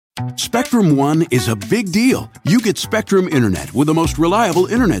Spectrum One is a big deal. You get Spectrum Internet with the most reliable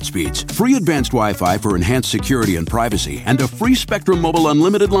internet speeds, free advanced Wi-Fi for enhanced security and privacy, and a free Spectrum Mobile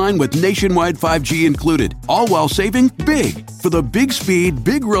Unlimited line with nationwide 5G included, all while saving big. For the big speed,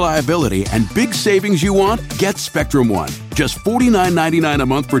 big reliability, and big savings you want, get Spectrum One. Just $49.99 a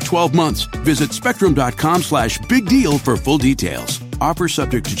month for 12 months. Visit spectrum.com/big deal for full details. Offer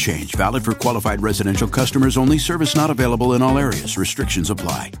subject to change. Valid for qualified residential customers only. Service not available in all areas. Restrictions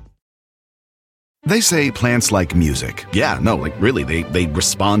apply. They say plants like music. Yeah, no, like really, they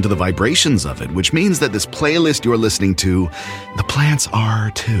respond to the vibrations of it, which means that this playlist you're listening to, the plants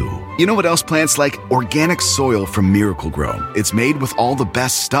are too. You know what else plants like? Organic soil from Miracle-Gro. It's made with all the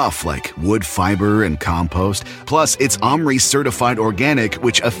best stuff like wood fiber and compost. Plus, it's OMRI certified organic,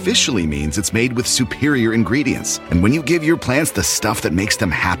 which officially means it's made with superior ingredients. And when you give your plants the stuff that makes them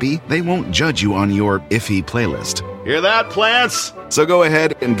happy, they won't judge you on your iffy playlist. Hear that, plants? So go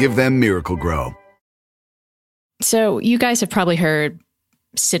ahead and give them Miracle-Gro. So you guys have probably heard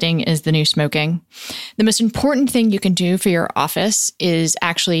sitting is the new smoking. The most important thing you can do for your office is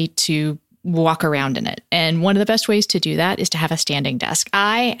actually to walk around in it. And one of the best ways to do that is to have a standing desk.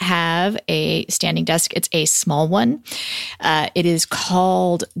 I have a standing desk. It's a small one. It is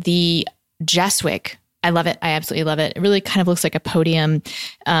called the Jeswick. I love it. I absolutely love it. It really kind of looks like a podium,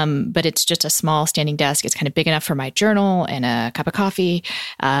 but it's just a small standing desk. It's kind of big enough for my journal and a cup of coffee.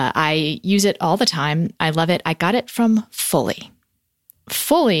 I use it all the time. I love it. I got it from Fully.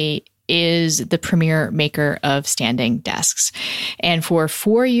 Fully is the premier maker of standing desks. And for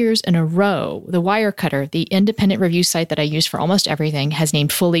 4 years in a row, the Wirecutter, the independent review site that I use for almost everything, has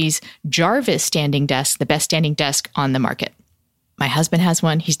named Fully's Jarvis standing desk the best standing desk on the market. My husband has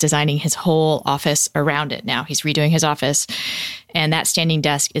one. He's designing his whole office around it now. He's redoing his office, and that standing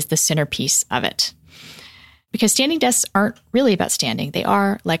desk is the centerpiece of it. Because standing desks aren't really about standing. They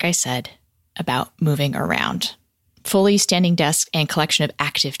are, like I said, about moving around. Fully standing desk and collection of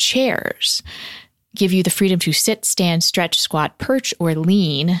active chairs give you the freedom to sit, stand, stretch, squat, perch, or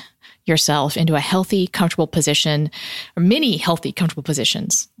lean yourself into a healthy, comfortable position, or many healthy, comfortable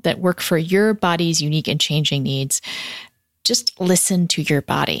positions that work for your body's unique and changing needs. Just listen to your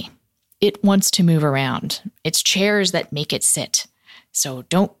body. It wants to move around. It's chairs that make it sit. So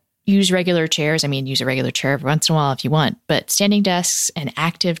don't use regular chairs. I mean, use a regular chair every once in a while if you want, but standing desks and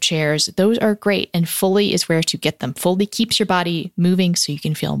active chairs, those are great. And Fully is where to get them. Fully keeps your body moving so you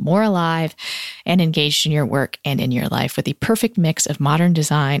can feel more alive and engaged in your work and in your life with the perfect mix of modern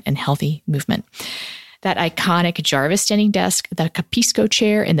design and healthy movement. That iconic Jarvis standing desk, the Capisco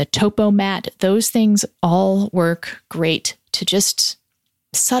chair, and the Topo mat, those things all work great to just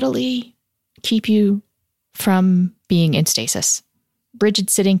subtly keep you from being in stasis. Rigid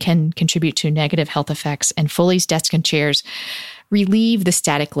sitting can contribute to negative health effects, and Fully's desks and chairs relieve the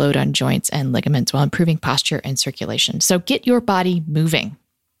static load on joints and ligaments while improving posture and circulation. So get your body moving.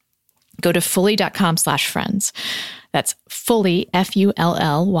 Go to fully.com/friends. That's Fully,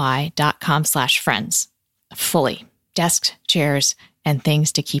 FULLY.com/friends. Fully. Desks, chairs, and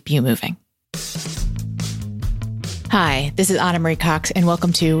things to keep you moving. Hi, this is Anna Marie Cox, and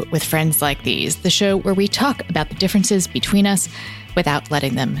welcome to With Friends Like These, the show where we talk about the differences between us without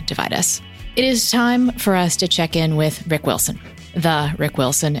letting them divide us. It is time for us to check in with Rick Wilson, the Rick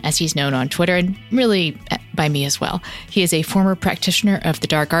Wilson, as he's known on Twitter, and really by me as well. He is a former practitioner of the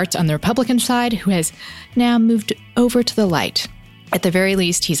dark arts on the Republican side who has now moved over to the light. At the very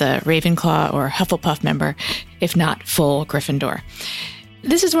least, he's a Ravenclaw or Hufflepuff member, if not full Gryffindor.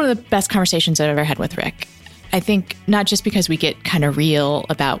 This is one of the best conversations I've ever had with Rick. I think not just because we get kind of real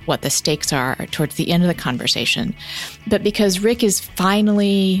about what the stakes are towards the end of the conversation, but because Rick is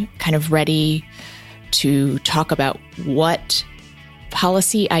finally kind of ready to talk about what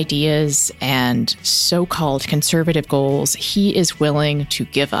policy ideas and so-called conservative goals he is willing to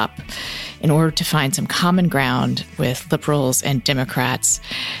give up in order to find some common ground with liberals and Democrats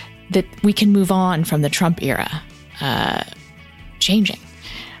that we can move on from the Trump era changing.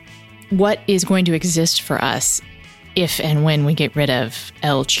 What is going to exist for us if and when we get rid of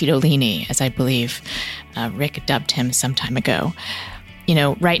El Cheetolini, as I believe Rick dubbed him some time ago? You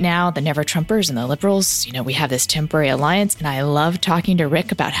know, right now, the Never-Trumpers and the liberals, you know, we have this temporary alliance, and I love talking to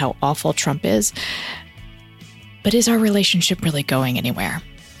Rick about how awful Trump is. But is our relationship really going anywhere?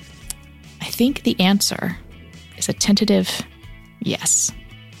 I think the answer is a tentative yes.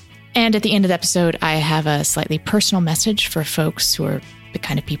 And at the end of the episode, I have a slightly personal message for folks who are the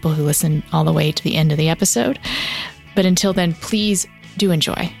kind of people who listen all the way to the end of the episode. But until then, please do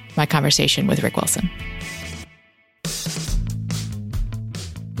enjoy my conversation with Rick Wilson.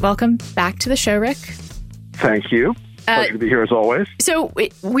 Welcome back to the show, Rick. Thank you. Pleasure to be here as always. So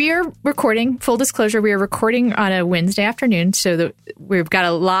we are recording, full disclosure, we are recording on a Wednesday afternoon, so that we've got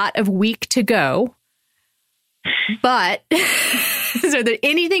a lot of week to go. But so that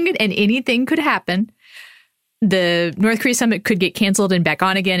anything could happen. The North Korea summit could get canceled and back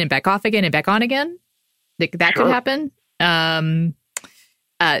on again and back off again and back on again. That could happen. Some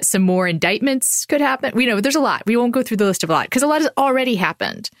more indictments could happen. There's a lot. We won't go through the list of a lot because a lot has already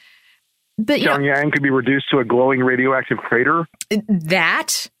happened. But Pyongyang could be reduced to a glowing radioactive crater.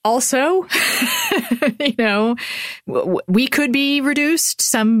 That also, we could be reduced.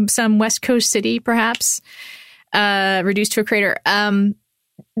 Some West Coast city, perhaps, reduced to a crater.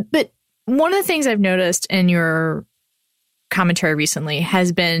 But one of the things I've noticed in your commentary recently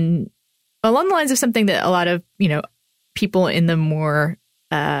has been along the lines of something that a lot of people in the more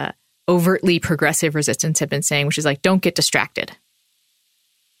overtly progressive resistance have been saying, which is like, don't get distracted.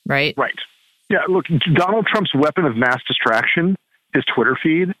 Right? Right. Yeah, look, Donald Trump's weapon of mass distraction, his Twitter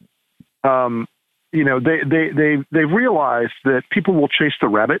feed, they've realized that people will chase the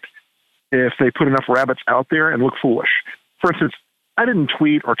rabbit if they put enough rabbits out there and look foolish. For instance, I didn't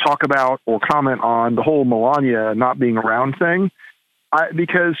tweet or talk about or comment on the whole Melania not being around thing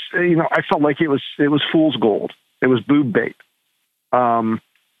because I felt like it was fool's gold. It was boob bait. And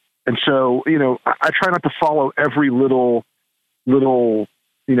so, I try not to follow every little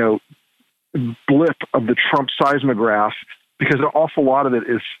blip of the Trump seismograph because an awful lot of it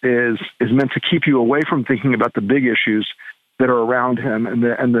is meant to keep you away from thinking about the big issues that are around him and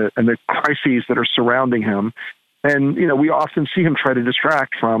the crises that are surrounding him. And, we often see him try to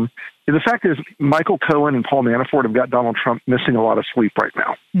distract from the fact is Michael Cohen and Paul Manafort have got Donald Trump missing a lot of sleep right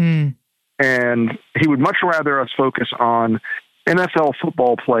now. And he would much rather us focus on NFL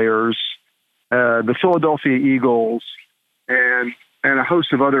football players, the Philadelphia Eagles, and a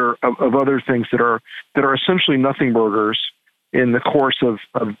host of other things that are essentially nothing burgers in the course of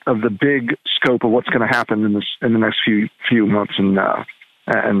the big scope of what's going to happen in the next few months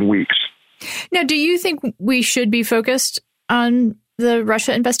and weeks. Now, do you think we should be focused on the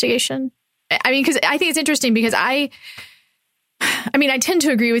Russia investigation? I mean, because I think it's interesting because I tend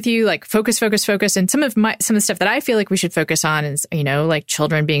to agree with you, like focus. And some of the stuff that I feel like we should focus on is, like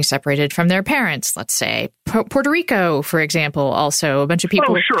children being separated from their parents, let's say. Puerto Rico, for example, also a bunch of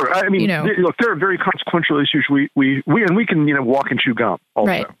people. Oh, sure. I mean, look, there are very consequential issues we can, walk and chew gum also.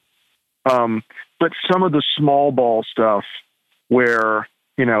 Right. But some of the small ball stuff where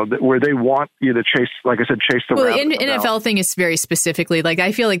they want you to chase, like I said, chase the rabbit. The NFL thing is very specifically, like,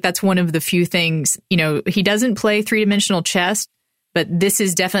 I feel like that's one of the few things, he doesn't play three-dimensional chess, but this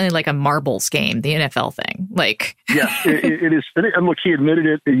is definitely like a marbles game, the NFL thing. Like, yeah, it is. And look, he admitted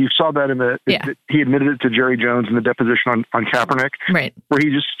it. You saw that he admitted it to Jerry Jones in the deposition on Kaepernick, right? Where he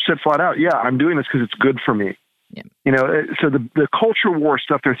just said flat out, yeah, I'm doing this because it's good for me. Yeah. So the culture war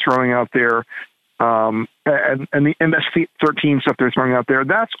stuff they're throwing out there, and the MS-13 stuff they're throwing out there,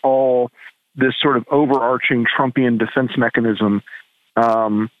 that's all this sort of overarching Trumpian defense mechanism.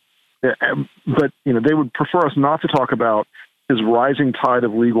 But, they would prefer us not to talk about his rising tide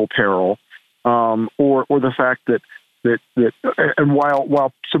of legal peril, or the fact that and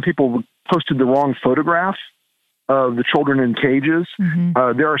while some people posted the wrong photograph of the children in cages,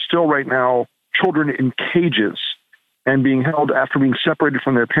 there are still right now children in cages and being held after being separated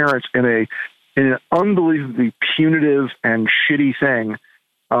from their parents in an unbelievably punitive and shitty thing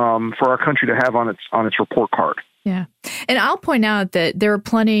for our country to have on its report card. Yeah. And I'll point out that there were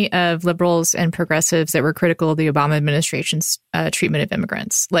plenty of liberals and progressives that were critical of the Obama administration's treatment of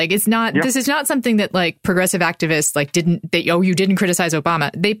immigrants. Like, it's not, This is not something that like progressive activists you didn't criticize Obama.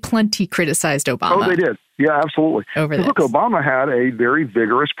 They plenty criticized Obama. Oh, they did. Yeah, absolutely. Look, Obama had a very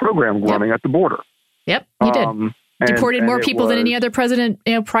vigorous program running at the border. Yep, he did. Deported more people than any other president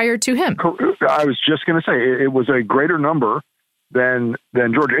prior to him. I was just going to say it was a greater number than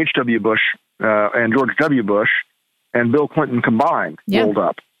George H.W. Bush and George W. Bush and Bill Clinton combined rolled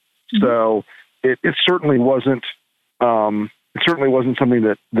up. So it certainly wasn't something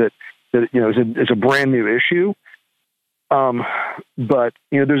that is a brand new issue. But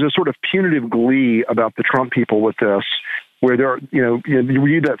there's a sort of punitive glee about the Trump people with this, where you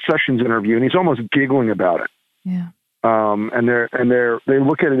read that Sessions interview and he's almost giggling about it. Yeah. And they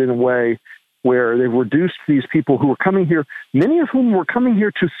look at it in a way where they've reduced these people who are coming here, many of whom were coming here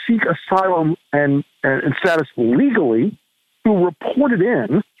to seek asylum and status legally, who reported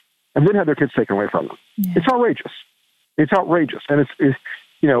in and then had their kids taken away from them. Yeah. It's outrageous. It's outrageous. And it's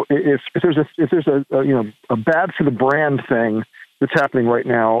if there's a bad for the brand thing that's happening right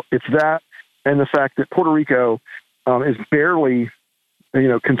now, it's that, and the fact that Puerto Rico is barely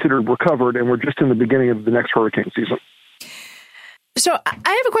considered recovered, and we're just in the beginning of the next hurricane season. So I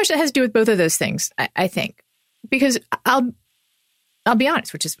have a question that has to do with both of those things, I think, because I'll be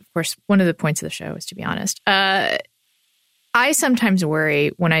honest, which is, of course, one of the points of the show is to be honest. I sometimes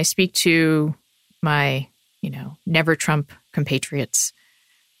worry when I speak to my, never Trump compatriots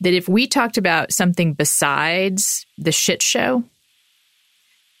that if we talked about something besides the shit show,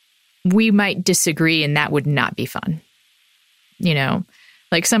 we might disagree and that would not be fun.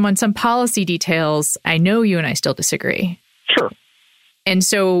 Like some policy details, I know you and I still disagree. Sure. And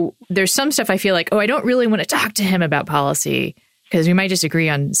so there's some stuff I feel like, I don't really want to talk to him about policy because we might disagree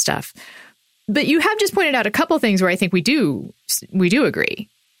on stuff. But you have just pointed out a couple things where I think we do agree.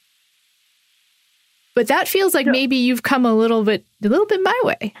 But that feels like maybe you've come a little bit my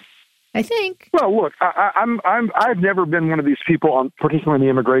way, I think. Well, look, I've never been one of these people on, particularly on the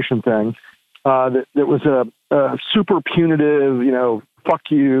immigration thing, that was a super punitive, fuck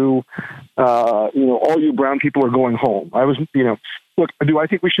you, all you brown people are going home. I was, look, do I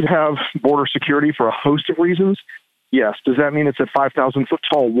think we should have border security for a host of reasons? Yes. Does that mean it's a 5,000-foot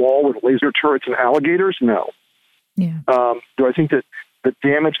tall wall with laser turrets and alligators? No. Yeah. Do I think that the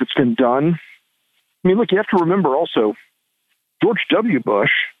damage that's been done? I mean, look, you have to remember also, George W.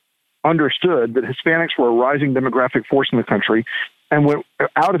 Bush understood that Hispanics were a rising demographic force in the country and went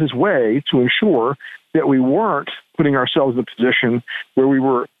out of his way to ensure that we weren't putting ourselves in a position where we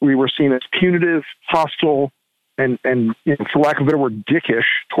were seen as punitive, hostile, and for lack of a better word, dickish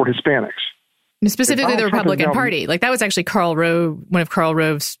toward Hispanics. Specifically the Republican Party. Like that was actually one of Karl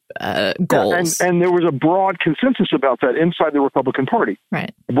Rove's goals. Yeah, and there was a broad consensus about that inside the Republican Party.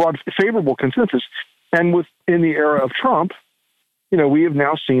 Right. A broad favorable consensus. And within the era of Trump, we have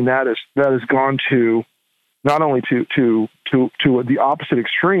now seen that has gone to not only to the opposite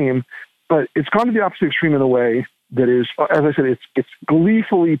extreme, but it's gone to the opposite extreme in a way that is, as I said, it's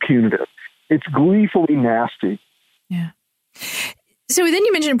gleefully punitive. It's gleefully nasty. Yeah. So then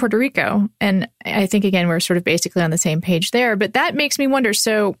you mentioned Puerto Rico, and I think, again, we're sort of basically on the same page there, but that makes me wonder,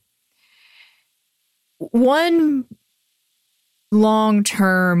 so one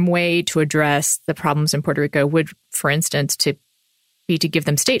long-term way to address the problems in Puerto Rico would, for instance, be to give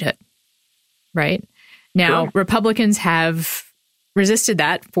them statehood, right? Now, sure. Republicans have resisted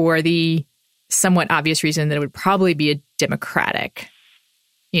that for the somewhat obvious reason that it would probably be a democratic,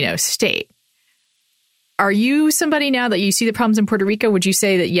 state. Are you somebody now that you see the problems in Puerto Rico? Would you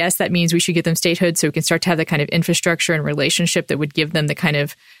say that, yes, that means we should give them statehood so we can start to have the kind of infrastructure and relationship that would give them the kind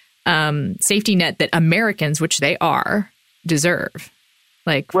of safety net that Americans, which they are, deserve?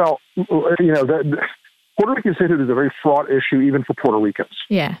 Well, Puerto Rican statehood is a very fraught issue even for Puerto Ricans.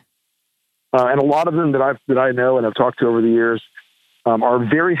 Yeah. And a lot of them that I know and I've talked to over the years are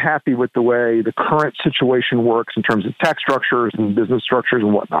very happy with the way the current situation works in terms of tax structures and business structures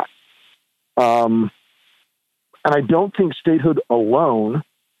and whatnot. And I don't think statehood alone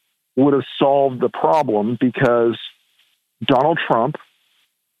would have solved the problem because Donald Trump,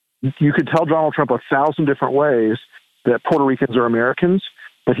 you could tell Donald Trump 1,000 different ways that Puerto Ricans are Americans,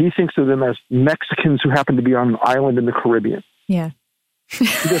 but he thinks of them as Mexicans who happen to be on an island in the Caribbean. Yeah. He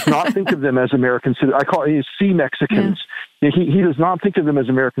does not think of them as American citizens. I call it sea Mexicans. Yeah. He does not think of them as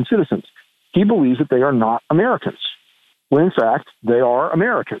American citizens. He believes that they are not Americans, when in fact they are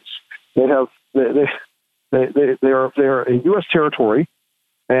Americans. They are a U.S. territory,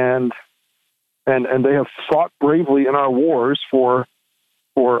 and they have fought bravely in our wars for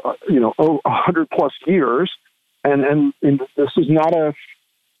 100 plus years, and this is not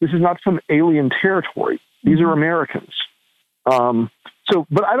some alien territory. These are Americans.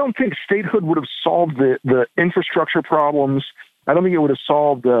 But I don't think statehood would have solved the infrastructure problems. I don't think it would have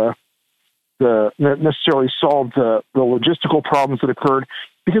solved necessarily solved the logistical problems that occurred.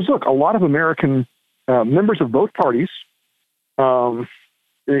 Because look, a lot of American members of both parties, members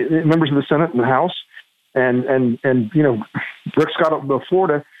of the Senate and the House, and Rick Scott of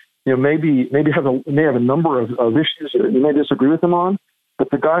Florida, may have a number of issues that you may disagree with him on, but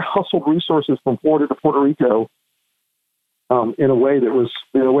the guy hustled resources from Florida to Puerto Rico in a way that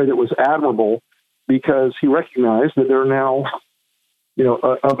was admirable, because he recognized that there are now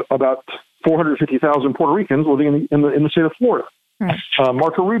about 450,000 Puerto Ricans living in the state of Florida. Right.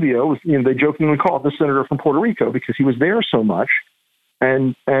 Marco Rubio, they jokingly call it the senator from Puerto Rico because he was there so much,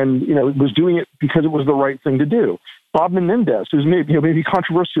 and was doing it because it was the right thing to do. Bob Menendez, who's maybe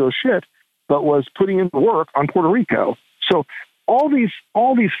controversial as shit, but was putting in the work on Puerto Rico. So all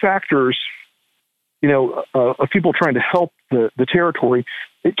these factors, of people trying to help the territory,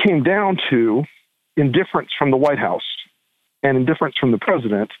 it came down to indifference from the White House and indifference from the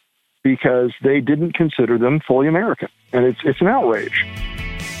president, because they didn't consider them fully American. And it's an outrage.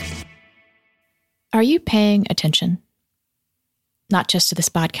 Are you paying attention? not just to this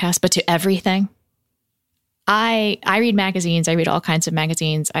podcast, but to everything. I read magazines. I read all kinds of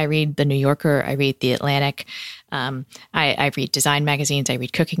magazines. I read The New Yorker. I read The Atlantic. I read design magazines. I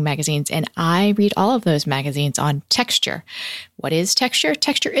read cooking magazines. And I read all of those magazines on Texture. What is Texture?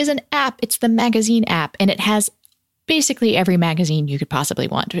 Texture is an app. It's the magazine app. And it has basically every magazine you could possibly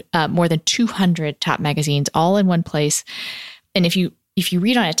want. More than 200 top magazines all in one place. And if you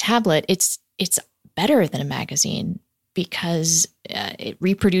read on a tablet, it's better than a magazine, because it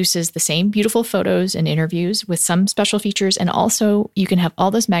reproduces the same beautiful photos and interviews with some special features. And also you can have all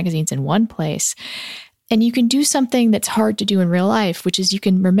those magazines in one place. And you can do something that's hard to do in real life, which is you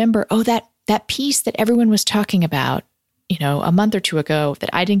can remember, that piece that everyone was talking about, a month or two ago that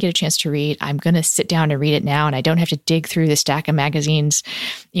I didn't get a chance to read. I'm going to sit down and read it now. And I don't have to dig through the stack of magazines,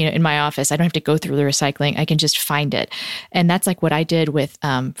 in my office. I don't have to go through the recycling. I can just find it. And that's like what I did with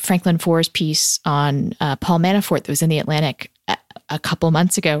Franklin Foer's piece on Paul Manafort that was in The Atlantic a couple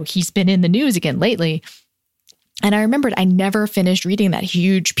months ago. He's been in the news again lately. And I remembered I never finished reading that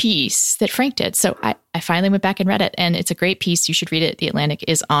huge piece that Frank did. So I finally went back and read it. And it's a great piece. You should read it. The Atlantic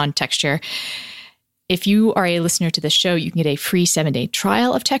is on Texture. If you are a listener to the show, you can get a free 7-day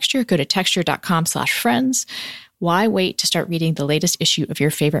trial of Texture. Go to texture.com/friends. Why wait to start reading the latest issue of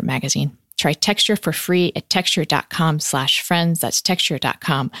your favorite magazine? Try Texture for free at texture.com/friends. That's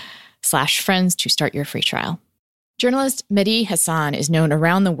texture.com/friends to start your free trial. Journalist Mehdi Hasan is known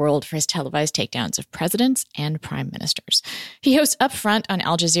around the world for his televised takedowns of presidents and prime ministers. He hosts Upfront on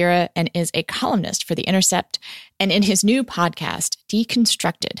Al Jazeera and is a columnist for The Intercept. And in his new podcast,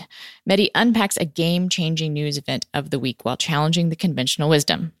 Deconstructed, Mehdi unpacks a game-changing news event of the week while challenging the conventional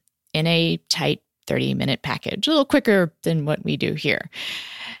wisdom in a tight 30-minute package, a little quicker than what we do here.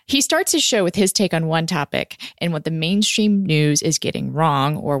 He starts his show with his take on one topic and what the mainstream news is getting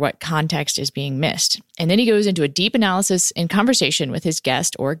wrong or what context is being missed. And then he goes into a deep analysis and conversation with his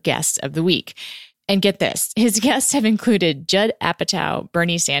guest or guests of the week. And get this, his guests have included Judd Apatow,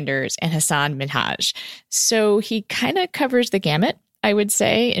 Bernie Sanders, and Hassan Minhaj. So he kind of covers the gamut, I would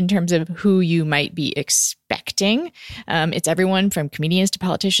say, in terms of who you might be expecting. It's everyone from comedians to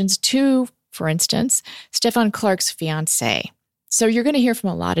politicians to, for instance, Stephon Clark's fiancée. So you're going to hear from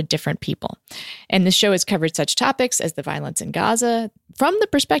a lot of different people. And the show has covered such topics as the violence in Gaza from the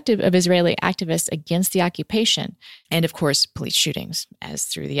perspective of Israeli activists against the occupation, and of course, police shootings, as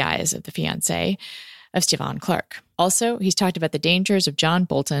through the eyes of the fiancé of Stephon Clark. Also, he's talked about the dangers of John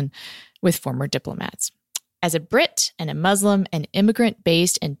Bolton with former diplomats. As a Brit and a Muslim and immigrant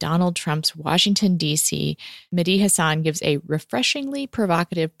based in Donald Trump's Washington, D.C., Mehdi Hasan gives a refreshingly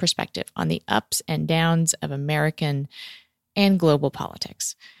provocative perspective on the ups and downs of American and global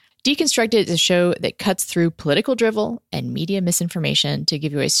politics. Deconstructed is a show that cuts through political drivel and media misinformation to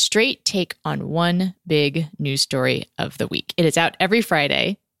give you a straight take on one big news story of the week. It is out every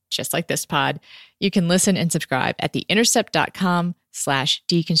Friday, just like this pod. You can listen and subscribe at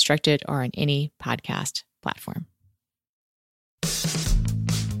theintercept.com/deconstructed or on any podcast platform.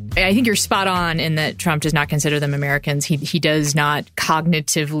 I think you're spot on in that Trump does not consider them Americans. He does not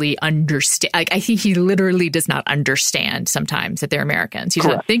cognitively understand. I think he literally does not understand sometimes that they're Americans. He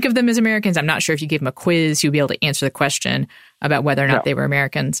doesn't think of them as Americans. I'm not sure if you gave him a quiz, he would be able to answer the question about whether or not they were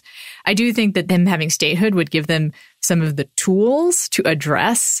Americans. I do think that them having statehood would give them some of the tools to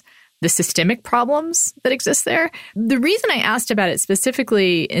address the systemic problems that exist there. The reason I asked about it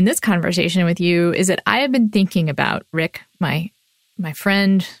specifically in this conversation with you is that I have been thinking about, Rick, my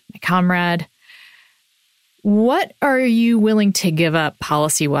friend, my comrade, what are you willing to give up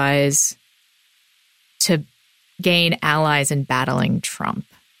policy-wise to gain allies in battling Trump?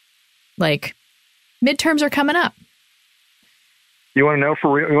 Like, midterms are coming up. You want to know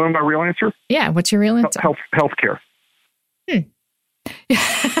for real? You want my real answer? Yeah. What's your real answer? Healthcare. Sorry.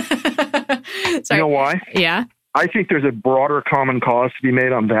 You know why? Yeah. I think there's a broader common cause to be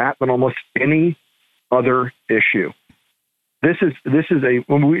made on that than almost any other issue.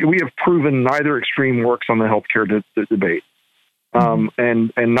 We have proven neither extreme works on the healthcare debate,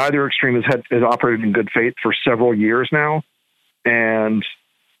 and neither extreme has operated in good faith for several years now, and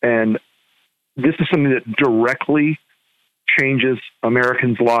this is something that directly changes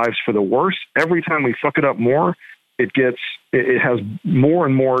Americans' lives for the worse. Every time we fuck it up more, it has more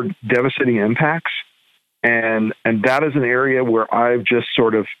and more devastating impacts, and that is an area where I've just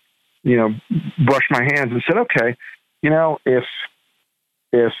sort of, brushed my hands and said, okay. If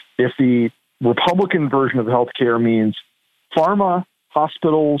the Republican version of healthcare means pharma,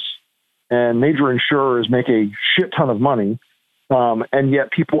 hospitals, and major insurers make a shit ton of money, and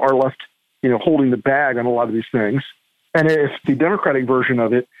yet people are left, holding the bag on a lot of these things, and if the Democratic version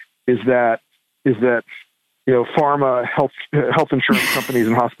of it is that pharma, health insurance companies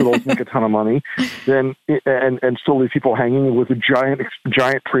and hospitals make a ton of money, then and still leave people hanging with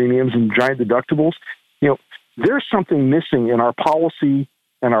giant premiums and giant deductibles. There's something missing in our policy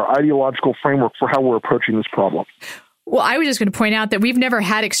and our ideological framework for how we're approaching this problem. Well, I was just going to point out that we've never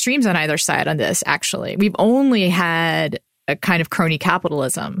had extremes on either side on this, actually. We've only had a kind of crony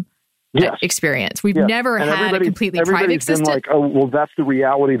capitalism experience. We've never had a completely private system. Everybody's been like, oh, well, that's the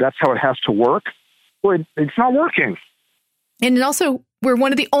reality. That's how it has to work. Well, it's not working. And also, we're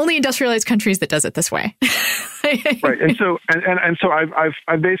one of the only industrialized countries that does it this way. Right. And so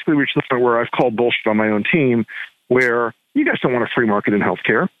I've basically reached the point where I've called bullshit on my own team, where you guys don't want a free market in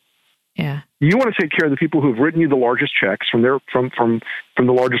healthcare. Yeah. You want to take care of the people who've written you the largest checks from the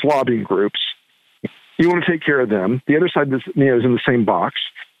largest lobbying groups. You want to take care of them. The other side is in the same box.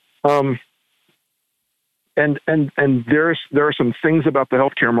 And there are some things about the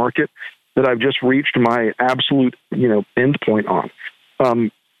healthcare market that I've just reached my absolute end point on.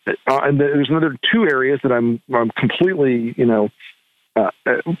 And there's another two areas that I'm completely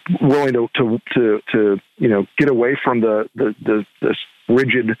willing to get away from this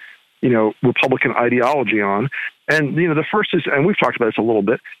rigid Republican ideology on. And the first is, and we've talked about this a little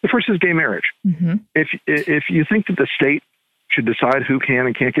bit, the first is gay marriage. Mm-hmm. If you think that the state should decide who can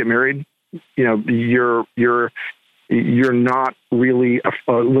and can't get married, you're not really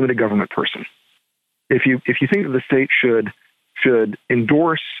a limited government person. If you think that the state should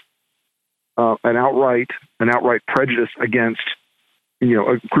endorse an outright prejudice against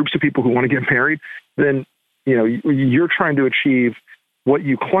groups of people who want to get married, then you're trying to achieve what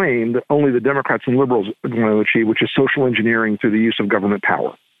you claim that only the Democrats and liberals want to achieve, which is social engineering through the use of government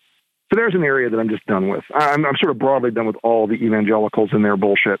power. So there's an area that I'm just done with. I'm sort of broadly done with all the evangelicals and their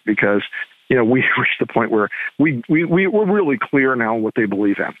bullshit, because we've reached the point where we're really clear now what they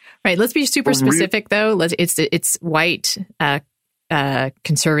believe in. Right. Let's be super specific, though. It's white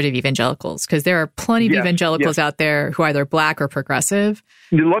conservative evangelicals, because there are plenty of evangelicals out there who are either black or progressive.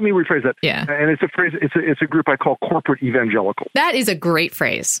 Let me rephrase that. Yeah. And it's a phrase. It's a group I call corporate evangelical. That is a great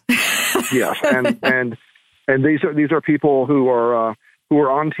phrase. Yes, and these are people who are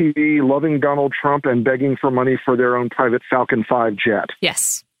on TV loving Donald Trump and begging for money for their own private Falcon 5 jet.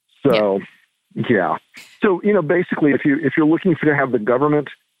 Yes. So. Yeah. So, basically, if you're looking to have the government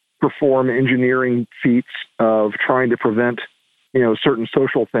perform engineering feats of trying to prevent, certain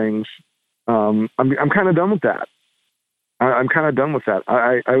social things, I'm kind of done with that. I'm kind of done with that.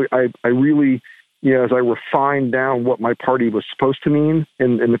 I really, as I refined down what my party was supposed to mean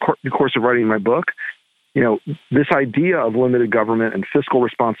in the course of writing my book, this idea of limited government and fiscal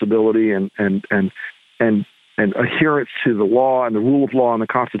responsibility and adherence to the law and the rule of law and the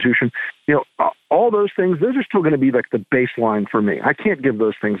Constitution, all those things, those are still going to be like the baseline for me. I can't give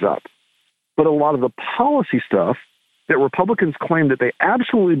those things up. But a lot of the policy stuff that Republicans claim that they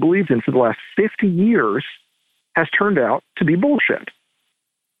absolutely believed in for the last 50 years has turned out to be bullshit.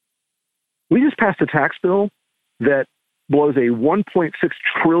 We just passed a tax bill that blows a $1.6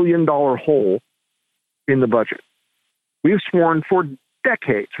 trillion hole in the budget. We have sworn for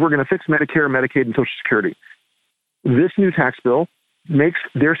decades we're going to fix Medicare, Medicaid, and Social Security. This new tax bill makes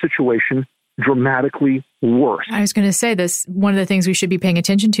their situation dramatically worse. I was going to say this. One of the things we should be paying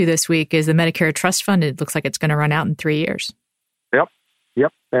attention to this week is the Medicare Trust Fund. It looks like it's going to run out in 3 years. Yep.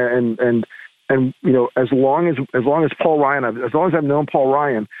 And as long as Paul Ryan, as long as I've known Paul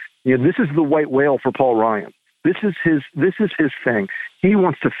Ryan, this is the white whale for Paul Ryan. This is his thing. He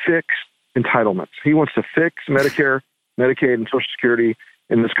wants to fix entitlements. He wants to fix Medicare, Medicaid, and Social Security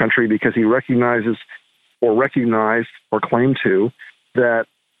in this country because he recognized or claimed to that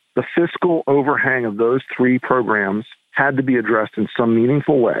the fiscal overhang of those three programs had to be addressed in some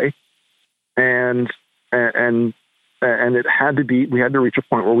meaningful way, and it had to be. We had to reach a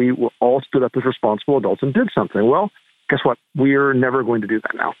point where we all stood up as responsible adults and did something. Well, guess what? We're never going to do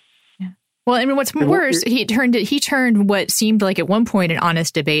that now. Yeah. Well, I mean, what's worse, he turned what seemed like at one point an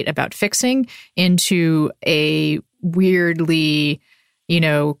honest debate about fixing into a weirdly,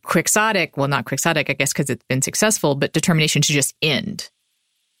 quixotic, well, not quixotic, I guess, because it's been successful, but determination to just end.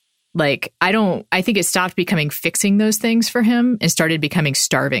 Like, I think it stopped becoming fixing those things for him and started becoming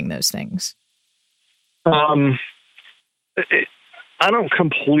starving those things. I don't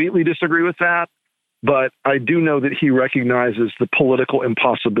completely disagree with that, but I do know that he recognizes the political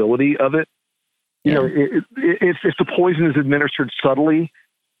impossibility of it. If the poison is administered subtly,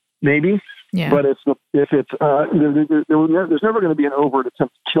 maybe. Yeah. But there's never going to be an overt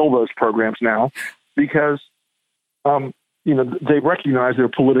attempt to kill those programs now because, they recognize they're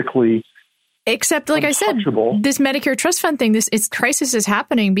politically Except, like I said, this Medicare trust fund thing, this crisis is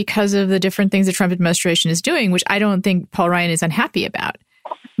happening because of the different things the Trump administration is doing, which I don't think Paul Ryan is unhappy about.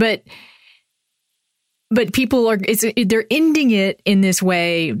 But people are, they're ending it in this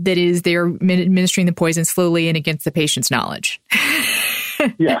way that is they're administering the poison slowly and against the patient's knowledge.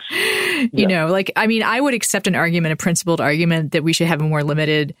 Yes. You know, like, I mean, I would accept an argument, a principled argument that we should have a more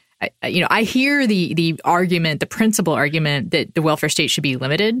limited, I hear the argument, the principal argument that the welfare state should be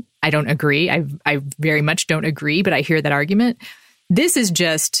limited. I don't agree. I very much don't agree, but I hear that argument. This is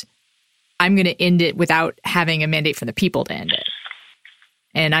just, I'm going to end it without having a mandate from the people to end it.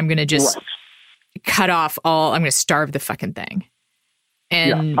 And I'm going to just cut off all, I'm going to starve the fucking thing.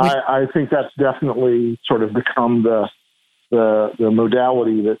 And I think that's definitely sort of become the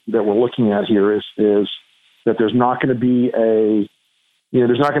modality that we're looking at here is that there's not going to be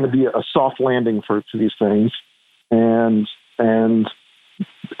there's not going to be a soft landing for these things, and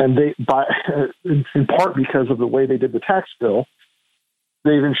they, in part because of the way they did the tax bill,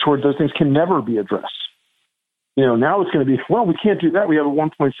 they've ensured those things can never be addressed. Now it's going to be, well, we can't do that. We have a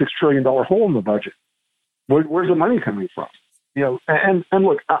 $1.6 trillion hole in the budget. Where's the money coming from? And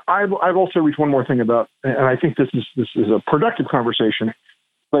look, I've also reached one more thing about, and I think this is a productive conversation,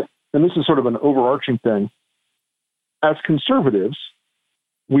 and this is sort of an overarching thing. As conservatives,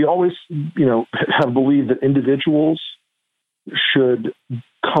 we always, have believed that individuals should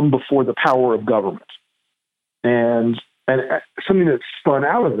come before the power of government. And something that spun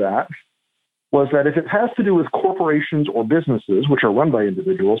out of that was that if it has to do with corporations or businesses, which are run by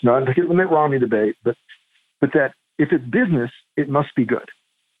individuals, not to get the Mitt Romney debate, but that if it's business, it must be good.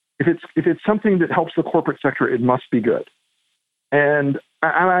 If it's something that helps the corporate sector, it must be good. And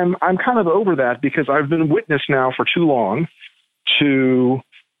I'm kind of over that because I've been witness now for too long to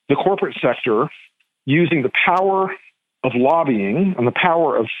the corporate sector using the power of lobbying and the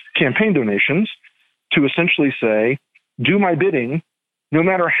power of campaign donations to essentially say, do my bidding, no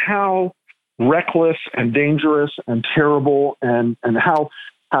matter how reckless and dangerous and terrible and how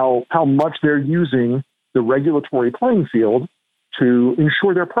much they're using the regulatory playing field to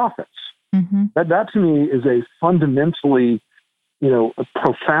ensure their profits. Mm-hmm. That to me is a fundamentally, a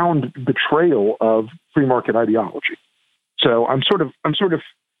profound betrayal of free market ideology. So I'm sort of,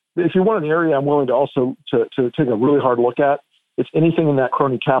 if you want an area I'm willing to also to take a really hard look at, it's anything in that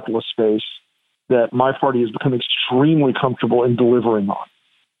crony capitalist space that my party has become extremely comfortable in delivering on.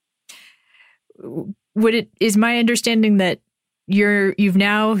 Is my understanding that you've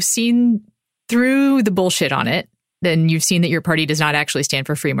now seen through the bullshit on it, then you've seen that your party does not actually stand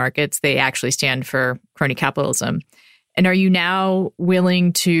for free markets. They actually stand for crony capitalism. And are you now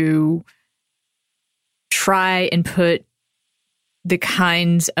willing to try and put the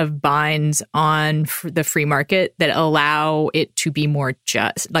kinds of binds on the free market that allow it to be more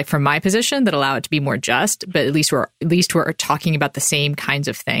just, like from my position, that allow it to be more just, but at least we're talking about the same kinds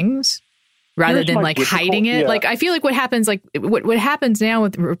of things rather than like hiding it. Yeah. Like I feel like what happens now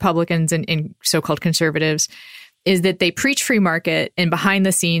with Republicans and so-called conservatives is that they preach free market and behind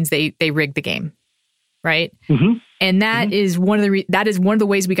the scenes they rig the game, right? Mm-hmm. And that is one of the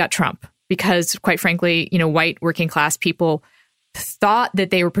ways we got Trump, because quite frankly, white working class people thought that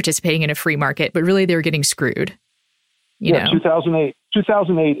they were participating in a free market, but really they were getting screwed. You know? 2008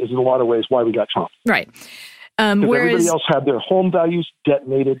 is in a lot of ways why we got Trump. Right. Whereas everybody else had their home values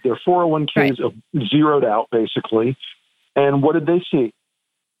detonated, their 401ks zeroed out, basically. And what did they see?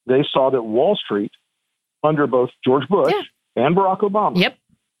 They saw that Wall Street, under both George Bush and Barack Obama,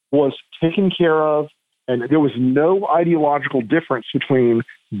 was taken care of, and there was no ideological difference between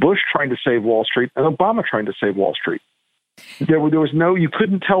Bush trying to save Wall Street and Obama trying to save Wall Street. There was no, you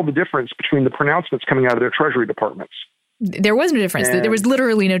couldn't tell the difference between the pronouncements coming out of their Treasury departments. There was no difference. There was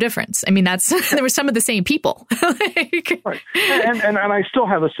literally no difference. I mean, there were some of the same people. Right. And I still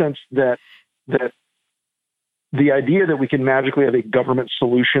have a sense that the idea that we can magically have a government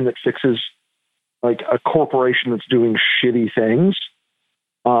solution that fixes like a corporation that's doing shitty things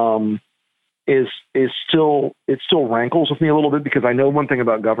is still rankles with me a little bit, because I know one thing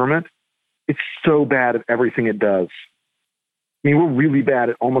about government. It's so bad at everything it does. I mean, we're really bad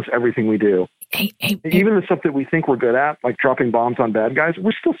at almost everything we do. Even the stuff that we think we're good at, like dropping bombs on bad guys,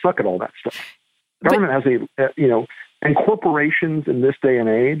 we still suck at all that stuff. Government has and corporations in this day and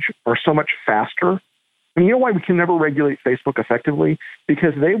age are so much faster. And you know why we can never regulate Facebook effectively?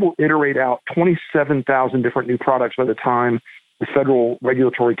 Because they will iterate out 27,000 different new products by the time the Federal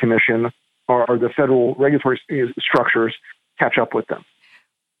Regulatory Commission or the federal regulatory structures catch up with them.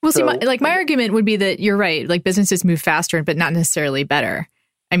 Well, see, my argument would be that you're right. Like businesses move faster, but not necessarily better.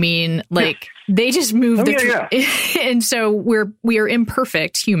 I mean, like they just moved and so we are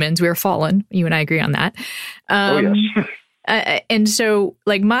imperfect humans. We are fallen. You and I agree on that. And so,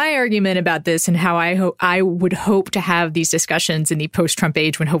 like, my argument about this and how I would hope to have these discussions in the post-Trump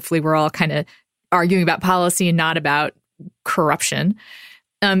age when hopefully we're all kind of arguing about policy and not about corruption,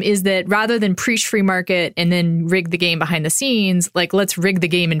 is that rather than preach free market and then rig the game behind the scenes, like, let's rig the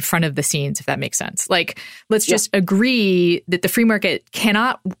game in front of the scenes, if that makes sense. Like, let's just agree that the free market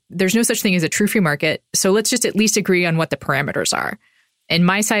there's no such thing as a true free market. So let's just at least agree on what the parameters are. And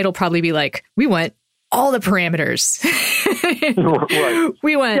my side will probably be like, we want all the parameters. Right.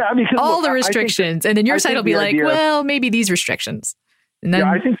 We want all the restrictions. And then your side will be like, well, maybe these restrictions. And then,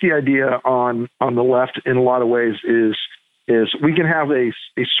 I think the idea on the left in a lot of ways is we can have a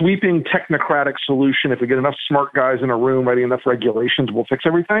sweeping technocratic solution. If we get enough smart guys in a room writing enough regulations, we'll fix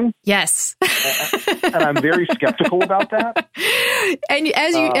everything. Yes. And I'm very skeptical about that. And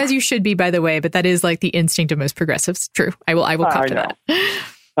as you should be, by the way, but that is like the instinct of most progressives. True. I will cop to that.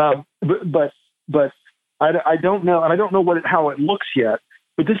 But I don't know, and I don't know how it looks yet.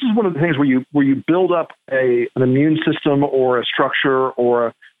 But this is one of the things where you build up an immune system or a structure or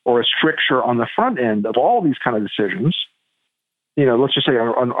a stricture on the front end of all these kind of decisions. Let's just say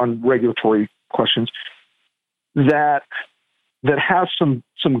on regulatory questions that has some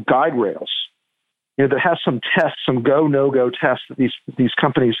guide rails. That has some tests, some no-go tests that these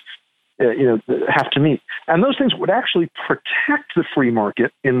companies have to meet, and those things would actually protect the free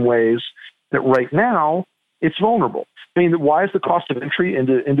market in ways that right now it's vulnerable. I mean, why is the cost of entry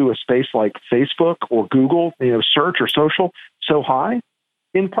into a space like Facebook or Google, search or social, so high?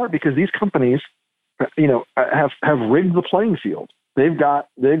 In part because these companies, have rigged the playing field. They've got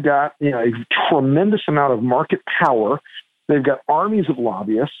a tremendous amount of market power. They've got armies of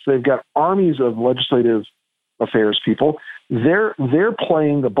lobbyists. They've got armies of legislative affairs people. They're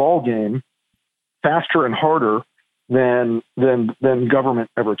playing the ball game faster and harder than government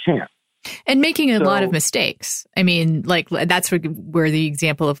ever can. And making a lot of mistakes. I mean, like, that's where the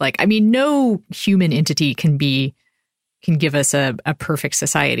example of no human entity can give us a perfect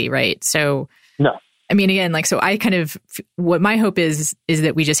society, right? So, no. I mean, again, so I what my hope is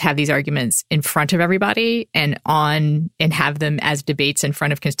that we just have these arguments in front of everybody and have them as debates in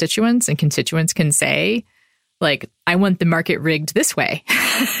front of constituents, and constituents can say, like, I want the market rigged this way.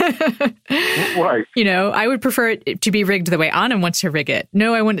 Right. I would prefer it to be rigged the way Anna wants to rig it.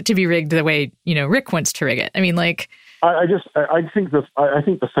 No, I want it to be rigged the way, Rick wants to rig it. I mean, like, I think the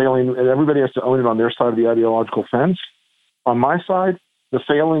failing, and everybody has to own it on their side of the ideological fence. On my side, the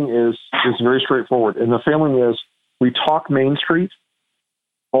failing is very straightforward. And the failing is we talk Main Street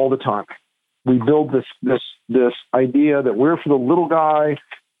all the time. We build this idea that we're for the little guy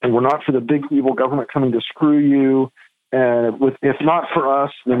and we're not for the big evil government coming to screw you. And if not for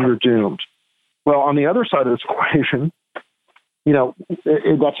us, then you're doomed. Well, on the other side of this equation,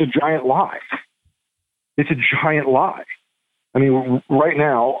 that's a giant lie. It's a giant lie. I mean, right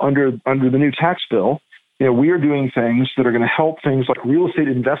now, under the new tax bill, we are doing things that are going to help things like real estate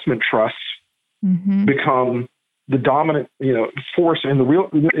investment trusts become the dominant, force in the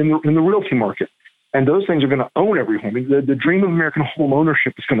realty market. And those things are going to own every home. The dream of American home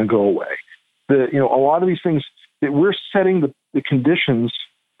ownership is going to go away. A lot of these things that we're setting the conditions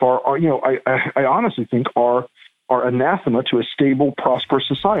for are, I honestly think are anathema to a stable, prosperous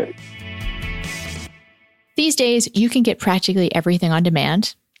society. These days, you can get practically everything on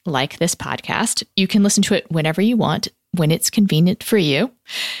demand, like this podcast. You can listen to it whenever you want, when it's convenient for you.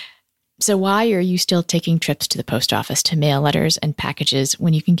 So why are you still taking trips to the post office to mail letters and packages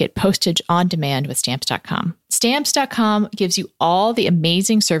when you can get postage on demand with Stamps.com? Stamps.com gives you all the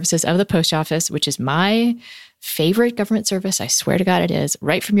amazing services of the post office, which is my favorite government service. I swear to God it is.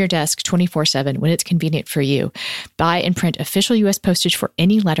 Right from your desk, 24/7, when it's convenient for you. Buy and print official U.S. postage for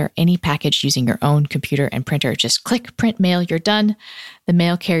any letter, any package using your own computer and printer. Just click, print, mail, you're done. The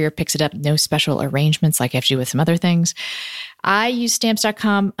mail carrier picks it up. No special arrangements like you have to do with some other things. I use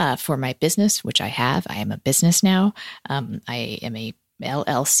Stamps.com for my business, which I have. I am a business now. I am a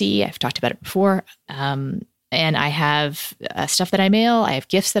LLC. I've talked about it before. And I have stuff that I mail. I have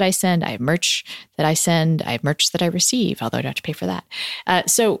gifts that I send. I have merch that I send. I have merch that I receive, although I don't have to pay for that.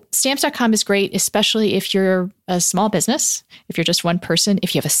 So Stamps.com is great, especially if you're a small business, if you're just one person,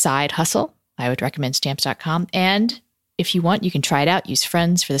 if you have a side hustle, I would recommend Stamps.com. And if you want, you can try it out. Use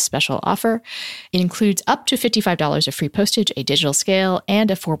friends for the special offer. It includes up to $55 of free postage, a digital scale, and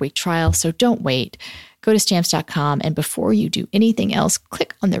a 4-week trial. So don't wait. Go to Stamps.com, and before you do anything else,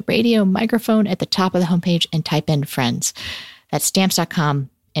 click on the radio microphone at the top of the homepage and type in friends. That's Stamps.com,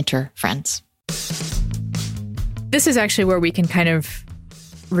 enter friends. This is actually where we can kind of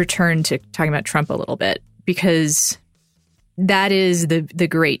return to talking about Trump a little bit, because that is the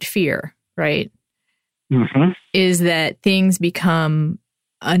great fear, right? Mm-hmm. Is that things become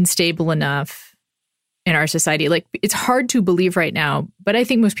unstable enough in our society. Like, it's hard to believe right now, but I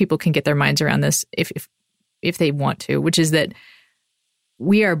think most people can get their minds around this if they want to, which is that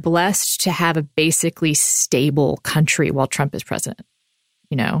we are blessed to have a basically stable country while Trump is president.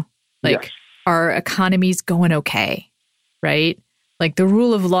 You know, like yes. Our economy's going okay, right? Like the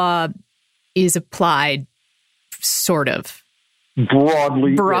rule of law is applied sort of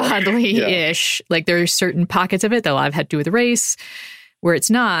broadly-ish. Yeah. Like there are certain pockets of it that have had to do with race where it's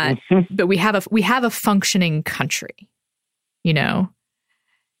not, mm-hmm. but we have a functioning country, you know?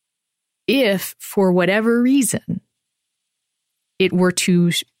 If for whatever reason it were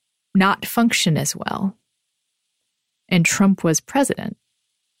to not function as well and Trump was president,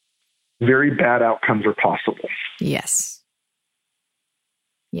 very bad outcomes are possible. Yes.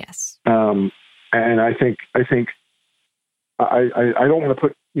 And I think I don't want to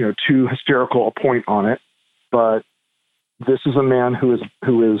put too hysterical a point on it, but this is a man who is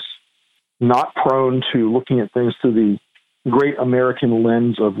not prone to looking at things through the great American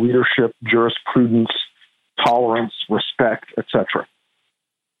lens of leadership, jurisprudence, tolerance, respect, etc.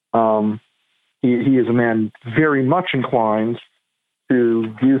 He is a man very much inclined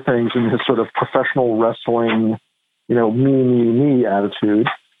to view things in his sort of professional wrestling, me attitude,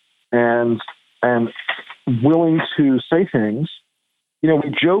 and willing to say things. We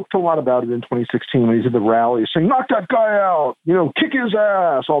joked a lot about it in 2016 when he did the rally, saying, knock that guy out, kick his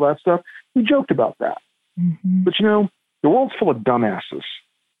ass, all that stuff. We joked about that. Mm-hmm. But, the world's full of dumbasses.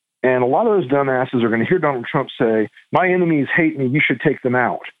 And a lot of those dumbasses are going to hear Donald Trump say, my enemies hate me, you should take them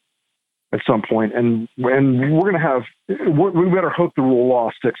out at some point. And we're going to have, we better hope the rule of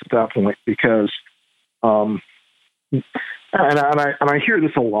law sticks at that point, because, and I hear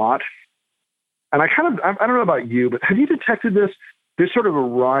this a lot. And I don't know about you, but have you detected this? There's sort of a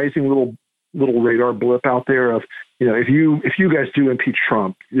rising little radar blip out there of, if you guys do impeach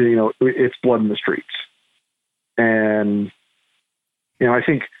Trump, it's blood in the streets. And, I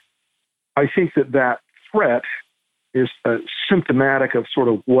think that threat is symptomatic of sort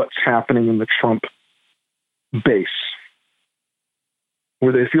of what's happening in the Trump base,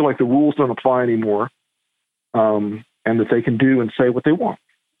 where they feel like the rules don't apply anymore, and that they can do and say what they want.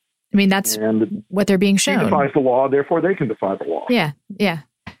 I mean, that's what they're being shown. He defies the law, therefore they can defy the law. Yeah.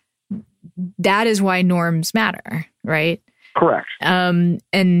 That is why norms matter, right? Correct. And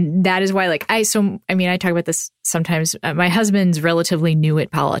that is why, I talk about this sometimes. My husband's relatively new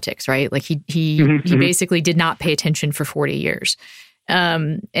at politics, right? Like he basically did not pay attention for 40 years.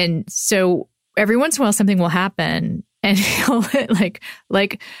 And so every once in a while something will happen, and he'll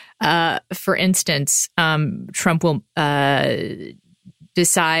for instance, Trump will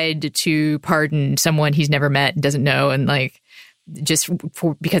decide to pardon someone he's never met and doesn't know, and just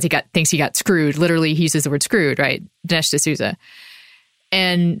because thinks he got screwed. Literally, he uses the word screwed, right? Dinesh D'Souza.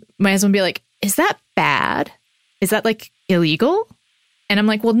 And my husband would be like, is that bad? Is that illegal? And I'm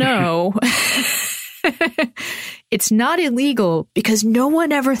like, well, no. It's not illegal because no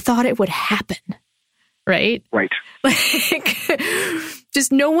one ever thought it would happen. Right? Right.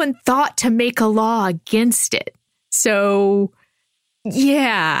 Just no one thought to make a law against it. So,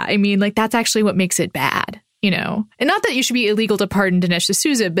 yeah, that's actually what makes it bad. And not that you should be illegal to pardon Dinesh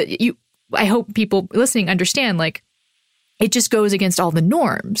D'Souza, but I hope people listening understand, it just goes against all the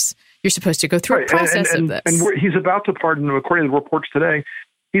norms. You're supposed to go through a process of this. And he's about to pardon, according to the reports today,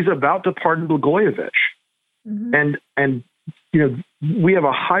 he's about to pardon Blagojevich. Mm-hmm. And we have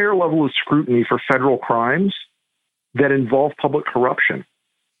a higher level of scrutiny for federal crimes that involve public corruption.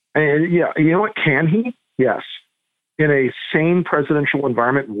 And yeah, you know what? Can he? Yes. In a sane presidential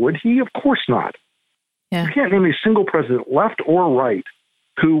environment, would he? Of course not. Yeah. You can't name a single president, left or right,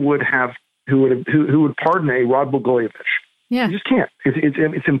 who would pardon a Rod Blagojevich. Yeah, you just can't.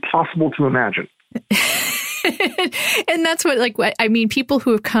 It's impossible to imagine. And that's what people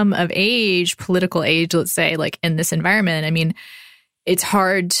who have come of age, political age, let's say, in this environment. It's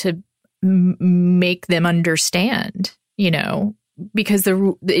hard to make them understand, because the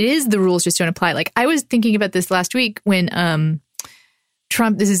rules just don't apply. I was thinking about this last week when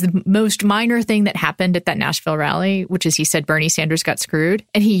Trump, this is the most minor thing that happened at that Nashville rally, which is he said Bernie Sanders got screwed,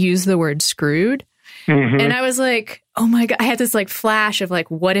 and he used the word screwed. Mm-hmm. And I was like, oh my God, I had this flash of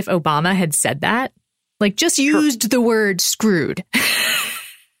what if Obama had said that? Just used the word screwed.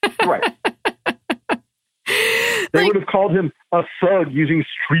 Right. They would have called him a thug using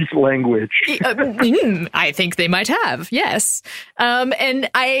street language. I think they might have, yes. And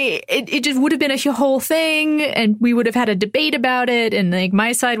it just would have been a whole thing, and we would have had a debate about it, and like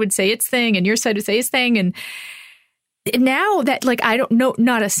my side would say its thing, and your side would say its thing, and now that, like, I don't know,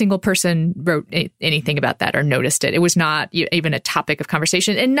 not a single person wrote anything about that or noticed it. It was not even a topic of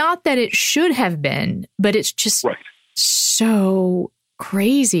conversation. And not that it should have been, but it's just so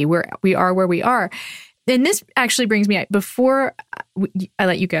crazy where we are. And this actually brings me, before I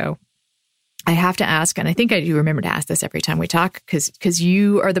let you go, I have to ask, and I think I do remember to ask this every time we talk, because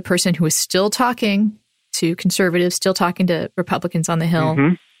you are the person who is still talking to conservatives, still talking to Republicans on the Hill.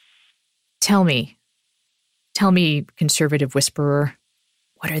 Mm-hmm. Tell me, conservative whisperer,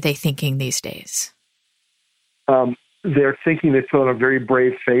 what are they thinking these days? They're thinking they've put on a very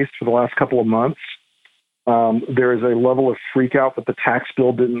brave face for the last couple of months. There is a level of freak out that the tax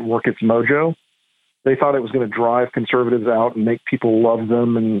bill didn't work its mojo. They thought it was going to drive conservatives out and make people love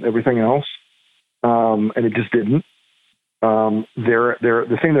them and everything else. And it just didn't.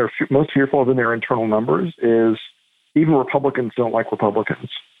 The thing they're most fearful of in their internal numbers is even Republicans don't like Republicans.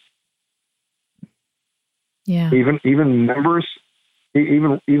 Yeah. Even members of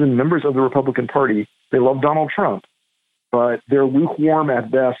the Republican Party, they love Donald Trump, but they're lukewarm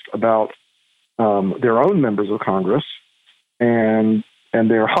at best about their own members of Congress, and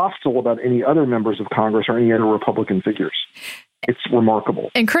they're hostile about any other members of Congress or any other Republican figures. It's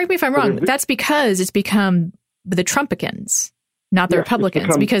remarkable. And correct me if I'm wrong, that's because it's become the Trumpicans, not the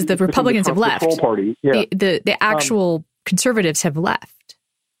Republicans, because the Republicans have left. The party. Yeah. The actual conservatives have left.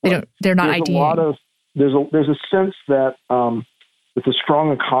 They're not IDing. There's a sense that the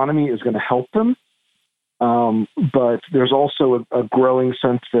strong economy is going to help them, but there's also a growing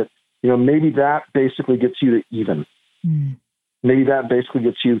sense that maybe that basically gets you to even. Mm. Maybe that basically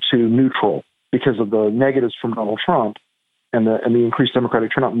gets you to neutral because of the negatives from Donald Trump and the increased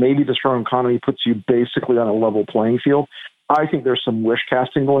Democratic turnout. Maybe the strong economy puts you basically on a level playing field. I think there's some wish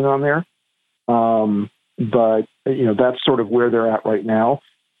casting going on there, but that's sort of where they're at right now.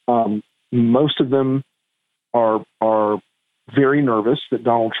 Most of them are very nervous that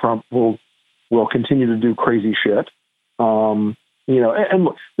Donald Trump will continue to do crazy shit. And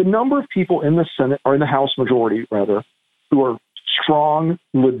look, the number of people in the Senate or in the House majority rather, who are strong,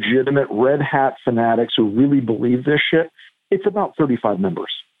 legitimate red hat fanatics who really believe this shit, it's about 35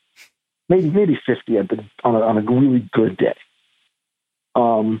 members, maybe 50 on a really good day.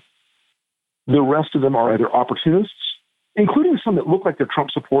 The rest of them are either opportunists, including some that look like they're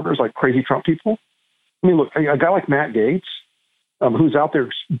Trump supporters, like crazy Trump people. I mean, look, a guy like Matt Gaetz, who's out there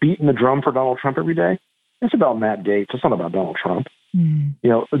beating the drum for Donald Trump every day, it's about Matt Gaetz. It's not about Donald Trump. Mm.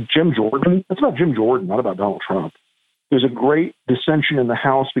 Jim Jordan, it's about Jim Jordan, not about Donald Trump. There's a great dissension in the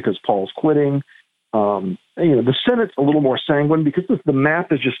House because Paul's quitting. The Senate's a little more sanguine because the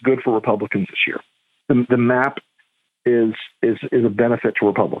map is just good for Republicans this year. The map is a benefit to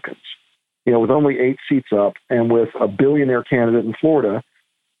Republicans. With only 8 seats up and with a billionaire candidate in Florida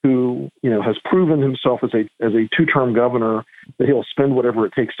who, has proven himself as a 2-term governor that he'll spend whatever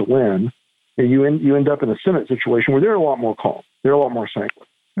it takes to win, and you end up in a Senate situation where they're a lot more calm. They're a lot more sanguine.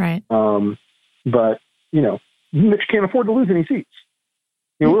 Right. But, Mitch can't afford to lose any seats.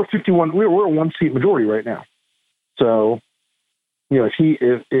 We're 51. We're a 1-seat majority right now. So, if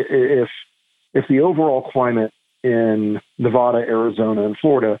the overall climate in Nevada, Arizona, and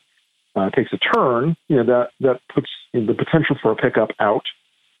Florida takes a turn, that puts the potential for a pickup out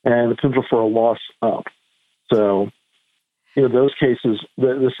and the potential for a loss up. So, those cases,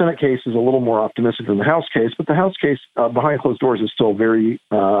 the Senate case is a little more optimistic than the House case, but the House case behind closed doors is still very,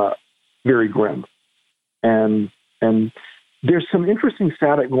 very grim. And there's some interesting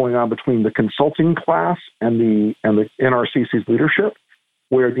static going on between the consulting class and the NRCC's leadership,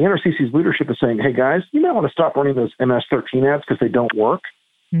 where the NRCC's leadership is saying, "Hey guys, you might want to stop running those MS-13 ads because they don't work."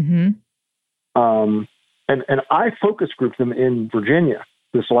 Mm-hmm. And I focus grouped them in Virginia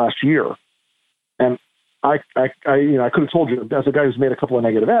this last year, and I could have told you as a guy who's made a couple of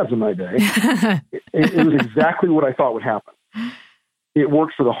negative ads in my day, it was exactly what I thought would happen. It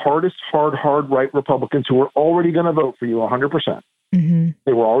worked for the hard right Republicans who were already going to vote for you 100%. Mm-hmm.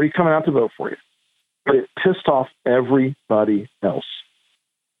 They were already coming out to vote for you. But it pissed off everybody else.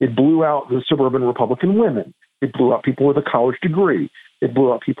 It blew out the suburban Republican women. It blew out people with a college degree. It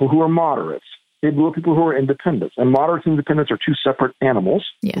blew out people who are moderates. It blew out people who are independents. And moderates and independents are two separate animals,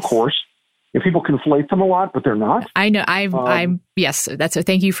 of course. And people conflate them a lot, but they're not. I know. Yes.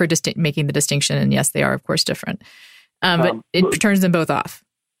 Thank you for making the distinction. And yes, they are, of course, different. But it turns them both off.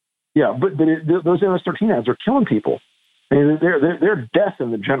 Yeah, but those MS-13 ads are killing people. I mean, they're death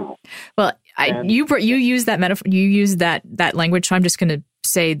in the general. Well, You use that metaphor, you use that language. So I'm just going to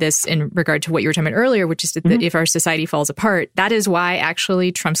say this in regard to what you were talking about earlier, which is that if our society falls apart, that is why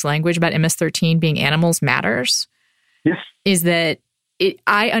actually Trump's language about MS-13 being animals matters. Yes. Is that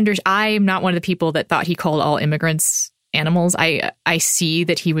I am not one of the people that thought he called all immigrants animals. I see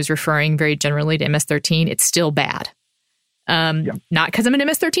that he was referring very generally to MS-13. It's still bad. Not because I'm an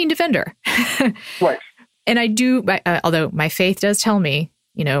MS-13 defender. Right. And I do, although my faith does tell me,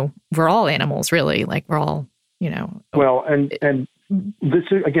 we're all animals, really. Like we're all, Well, and this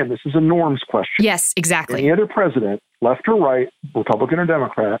is a norms question. Yes, exactly. Any other president, left or right, Republican or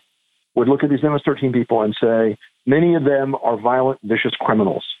Democrat, would look at these MS-13 people and say, many of them are violent, vicious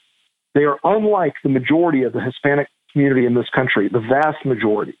criminals. They are unlike the majority of the Hispanic community in this country, the vast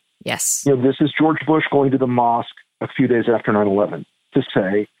majority. Yes. This is George Bush going to the mosque a few days after 9/11 to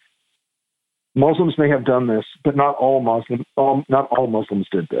say, Muslims may have done this, but not all Muslims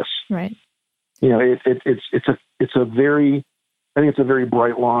did this. Right. It's a very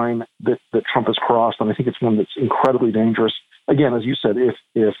bright line that Trump has crossed, and I think it's one that's incredibly dangerous. Again, as you said,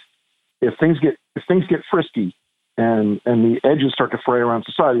 if things get frisky and the edges start to fray around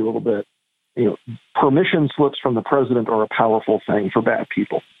society a little bit, permission slips from the president are a powerful thing for bad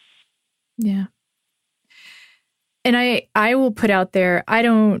people. Yeah. And I will put out there, I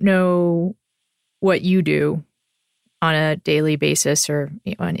don't know what you do on a daily basis or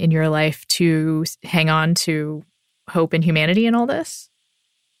in your life to hang on to hope and humanity in all this.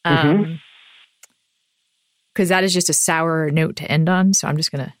 Because that is just a sour note to end on. So I'm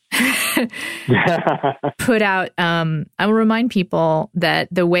just going to put out, I will remind people that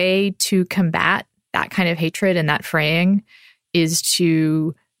the way to combat that kind of hatred and that fraying is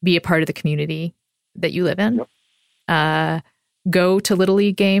to be a part of the community that you live in. Yep. Go to Little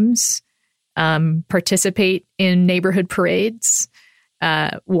League games, participate in neighborhood parades,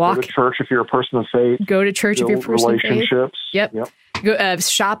 walk. Go to church if you're a person of faith. Go to church if you're a person of faith. Relationships. Yep. Go,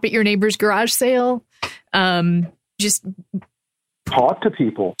 shop at your neighbor's garage sale. Just talk to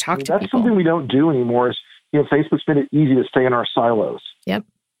people. That's something we don't do anymore. Is Facebook's made it easy to stay in our silos. Yep.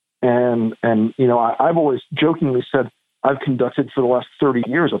 And I've always jokingly said I've conducted for the last 30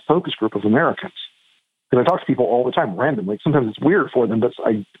 years a focus group of Americans. Because I talk to people all the time randomly. Sometimes it's weird for them, but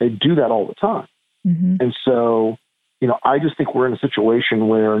I do that all the time. Mm-hmm. And so, I just think we're in a situation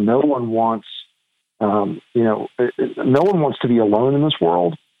where no one wants, no one wants to be alone in this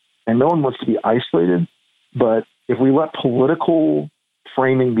world, and no one wants to be isolated. But if we let political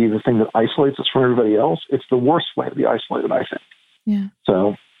framing be the thing that isolates us from everybody else, it's the worst way to be isolated, I think. Yeah.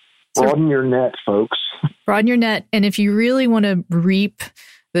 So broaden your net, folks. Broaden your net. And if you really want to reap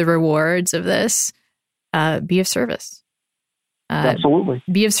the rewards of this, be of service. Absolutely.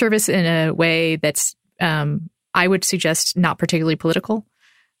 Be of service in a way that's, I would suggest, not particularly political,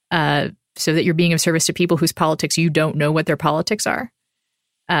 so that you're being of service to people whose politics you don't know what their politics are.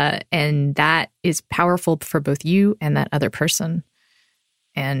 And that is powerful for both you and that other person.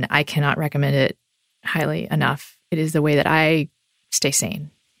 And I cannot recommend it highly enough. It is the way that I stay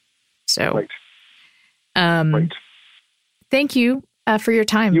sane. So, Right. Thank you for your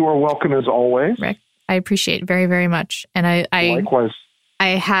time. You are welcome as always. Rick. I appreciate it very, very much. And I likewise. I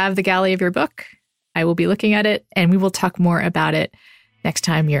have the galley of your book. I will be looking at it, and we will talk more about it next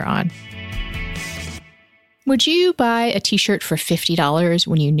time you're on. Would you buy a t-shirt for $50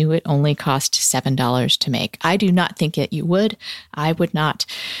 when you knew it only cost $7 to make? I do not think that you would. I would not.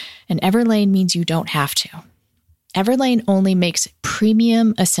 And Everlane means you don't have to. Everlane only makes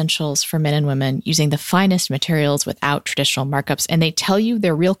premium essentials for men and women using the finest materials without traditional markups, and they tell you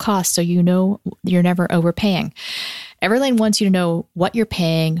their real cost so you know you're never overpaying. Everlane wants you to know what you're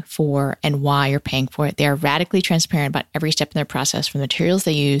paying for and why you're paying for it. They are radically transparent about every step in their process, from the materials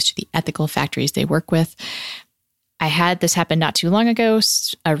they use to the ethical factories they work with. I had this happen not too long ago.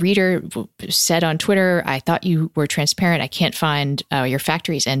 A reader said on Twitter, I thought you were transparent. I can't find your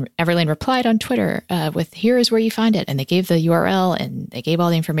factories. And Everlane replied on Twitter with, here is where you find it. And they gave the URL and they gave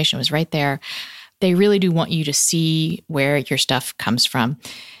all the information. It was right there. They really do want you to see where your stuff comes from.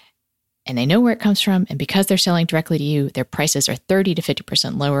 And they know where it comes from. And because they're selling directly to you, their prices are 30 to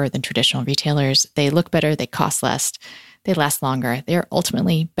 50% lower than traditional retailers. They look better. They cost less. They last longer. They're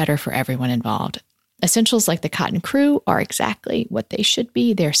ultimately better for everyone involved. Essentials like the Cotton Crew are exactly what they should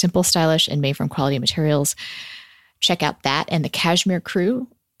be. They're simple, stylish, and made from quality materials. Check out that and the Cashmere Crew,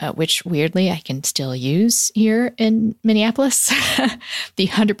 which weirdly I can still use here in Minneapolis. The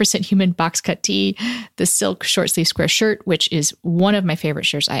 100% human box cut tee, the silk short sleeve square shirt, which is one of my favorite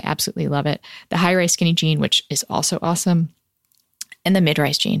shirts. I absolutely love it. The high rise skinny jean, which is also awesome. and the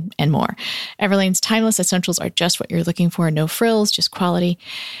mid-rise jean, and more. Everlane's timeless essentials are just what you're looking for. No frills, just quality.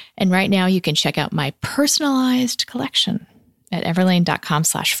 And right now you can check out my personalized collection at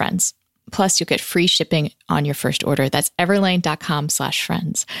everlane.com/friends. Plus, you'll get free shipping on your first order. That's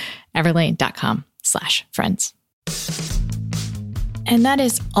everlane.com/friends. Everlane.com/friends. And that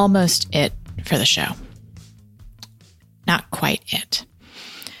is almost it for the show. Not quite it.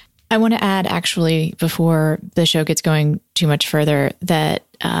 I want to add, actually, before the show gets going too much further, that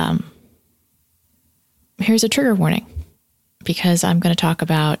here's a trigger warning, because I'm going to talk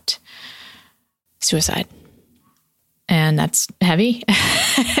about suicide. And that's heavy.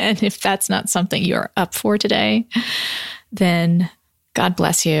 And if that's not something you're up for today, then God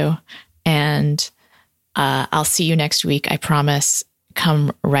bless you. And I'll see you next week. I promise.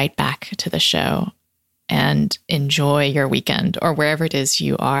 Come right back to the show and enjoy your weekend or wherever it is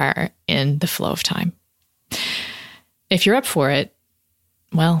you are in the flow of time. If you're up for it,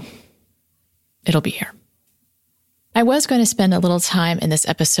 well, it'll be here. I was going to spend a little time in this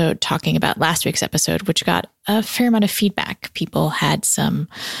episode talking about last week's episode, which got a fair amount of feedback. People had some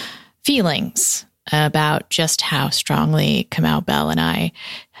feelings about just how strongly Kamau Bell and I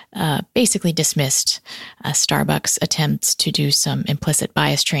basically dismissed Starbucks' attempts to do some implicit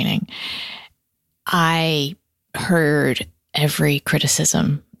bias training. I heard every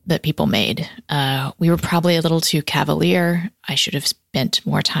criticism that people made. We were probably a little too cavalier. I should have spent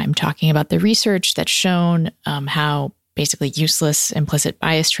more time talking about the research that's shown how basically useless implicit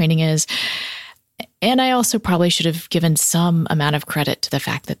bias training is. And I also probably should have given some amount of credit to the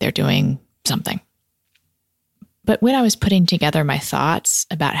fact that they're doing something. But when I was putting together my thoughts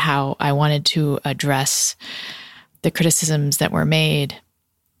about how I wanted to address the criticisms that were made,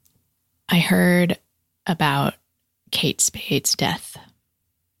 I heard about Kate Spade's death.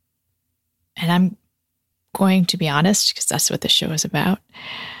 And I'm going to be honest, because that's what the show is about.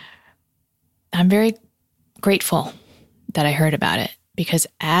 I'm very grateful that I heard about it, because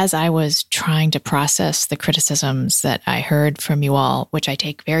as I was trying to process the criticisms that I heard from you all, which I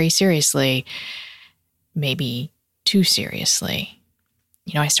take very seriously, maybe too seriously,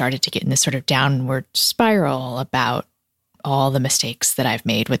 I started to get in this sort of downward spiral about all the mistakes that I've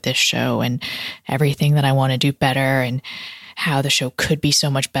made with this show and everything that I want to do better, and how the show could be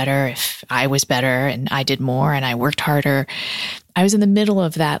so much better if I was better and I did more and I worked harder. I was in the middle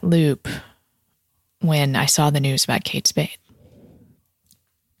of that loop when I saw the news about Kate Spade.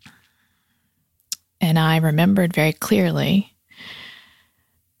 And I remembered very clearly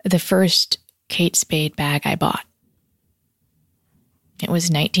the first Kate Spade bag I bought. It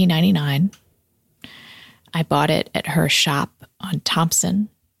was $19.99. I bought it at her shop on Thompson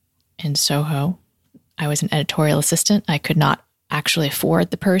in Soho. I was an editorial assistant. I could not actually afford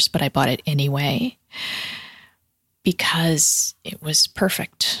the purse, but I bought it anyway because it was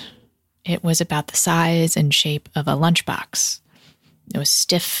perfect. It was about the size and shape of a lunchbox. It was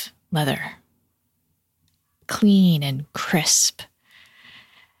stiff leather, clean and crisp.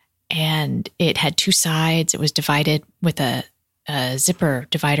 And it had two sides. It was divided with a zipper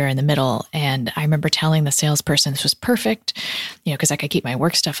divider in the middle. And I remember telling the salesperson this was perfect, because I could keep my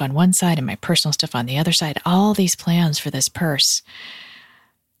work stuff on one side and my personal stuff on the other side. All these plans for this purse.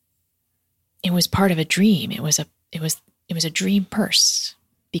 It was part of a dream. It was a dream purse,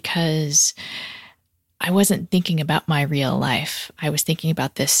 because I wasn't thinking about my real life. I was thinking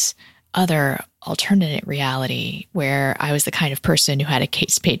about this other alternate reality where I was the kind of person who had a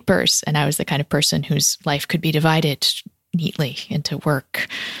Kate Spade purse, and I was the kind of person whose life could be divided neatly into work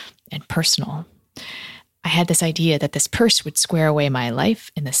and personal. I had this idea that this purse would square away my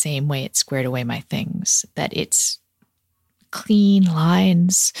life in the same way it squared away my things, that its clean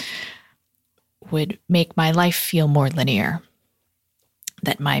lines would make my life feel more linear,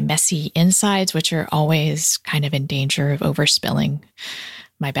 that my messy insides, which are always kind of in danger of overspilling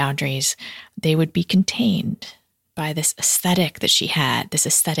my boundaries, they would be contained by this aesthetic that she had, this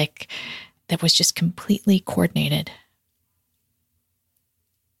aesthetic that was just completely coordinated.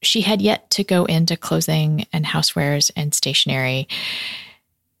 She had yet to go into clothing and housewares and stationery.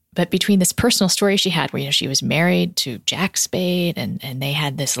 But between this personal story she had where, she was married to Jack Spade and they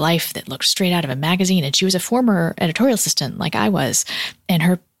had this life that looked straight out of a magazine, and she was a former editorial assistant like I was, and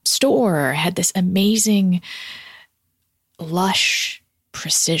her store had this amazing, lush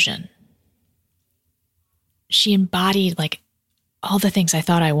precision. She embodied all the things I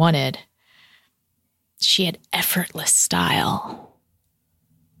thought I wanted. She had effortless style.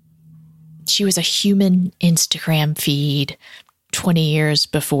 She was a human Instagram feed 20 years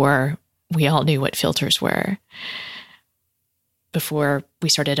before we all knew what filters were, before we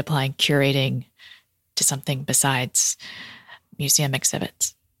started applying curating to something besides museum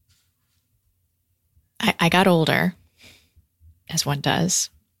exhibits. I got older, as one does.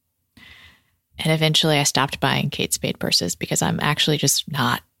 And eventually I stopped buying Kate Spade purses because I'm actually just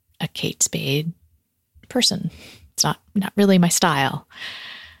not a Kate Spade person. It's not really my style.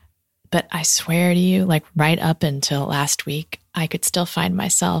 But I swear to you, like right up until last week, I could still find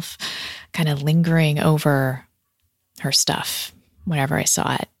myself kind of lingering over her stuff whenever I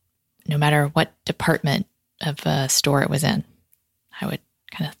saw it, no matter what department of a store it was in. I would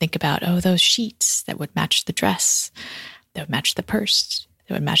kind of think about, those sheets that would match the dress, that would match the purse,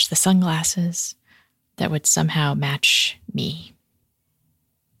 that would match the sunglasses, that would somehow match me.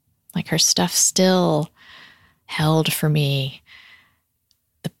 Like her stuff still held for me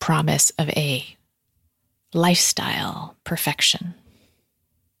the promise of a lifestyle perfection,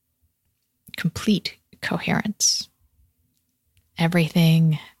 complete coherence,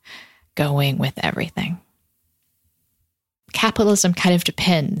 everything going with everything. Capitalism kind of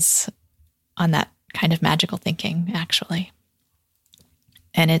depends on that kind of magical thinking, actually.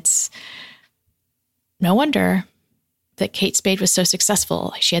 And it's no wonder that Kate Spade was so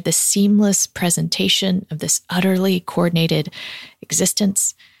successful. She had this seamless presentation of this utterly coordinated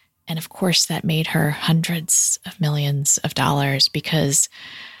existence. And of course, that made her hundreds of millions of dollars because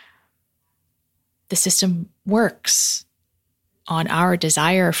the system works on our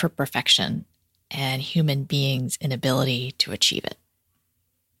desire for perfection and human beings' inability to achieve it.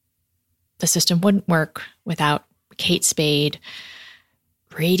 The system wouldn't work without Kate Spade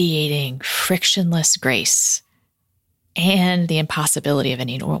radiating frictionless grace and the impossibility of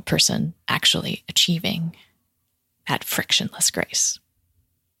any normal person actually achieving that frictionless grace.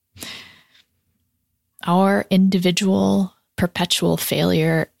 Our individual perpetual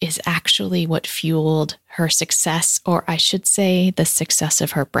failure is actually what fueled her success, or I should say the success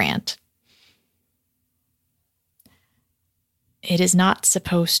of her brand. It is not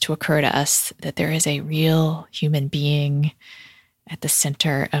supposed to occur to us that there is a real human being at the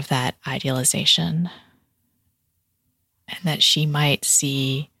center of that idealization, and that she might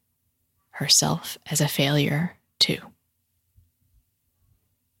see herself as a failure too.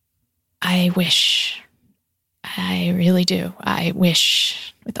 I really do. I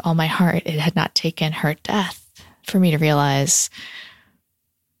wish with all my heart it had not taken her death for me to realize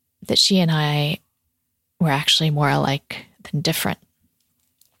that she and I were actually more alike than different.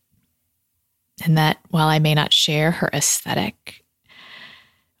 And that while I may not share her aesthetic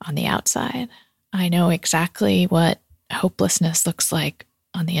on the outside, I know exactly what hopelessness looks like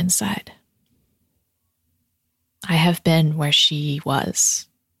on the inside. I have been where she was.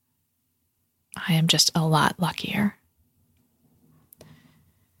 I am just a lot luckier.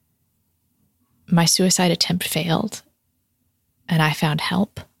 My suicide attempt failed, and I found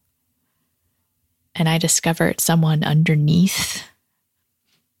help. And I discovered someone underneath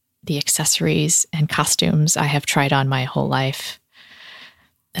the accessories and costumes I have tried on my whole life.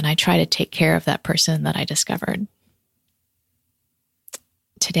 And I try to take care of that person that I discovered.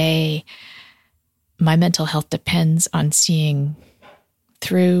 Today, my mental health depends on seeing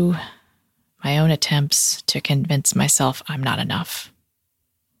through my own attempts to convince myself I'm not enough.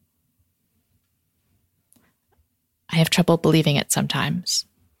 I have trouble believing it sometimes.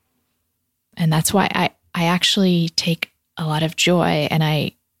 And that's why I actually take a lot of joy, and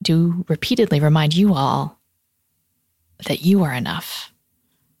I do repeatedly remind you all that you are enough.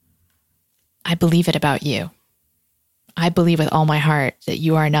 I believe it about you. I believe with all my heart that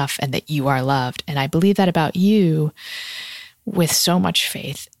you are enough and that you are loved. And I believe that about you with so much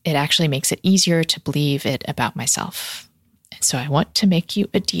faith, it actually makes it easier to believe it about myself. And so I want to make you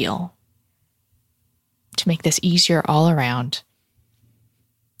a deal to make this easier all around.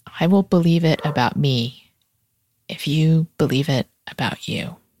 I will believe it about me if you believe it about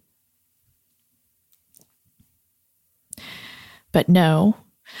you. But know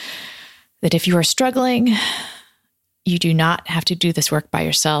that if you are struggling, you do not have to do this work by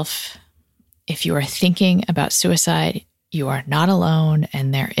yourself. If you are thinking about suicide, you are not alone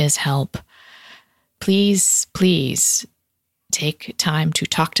and there is help. Please, please take time to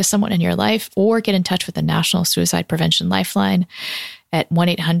talk to someone in your life or get in touch with the National Suicide Prevention Lifeline at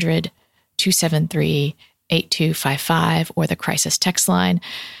 1-800-273-8255 or the crisis text line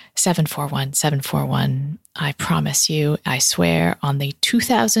 741-741. I promise you, I swear, on the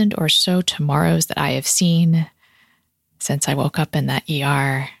 2,000 or so tomorrows that I have seen since I woke up in that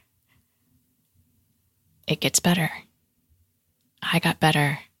ER, it gets better. I got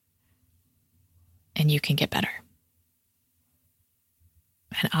better, and you can get better.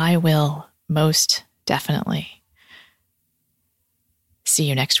 And I will most definitely see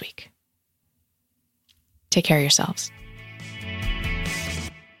you next week. Take care of yourselves.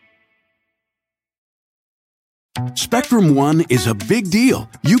 Spectrum One is a big deal.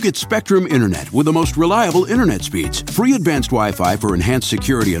 You get Spectrum Internet with the most reliable internet speeds, free advanced Wi-Fi for enhanced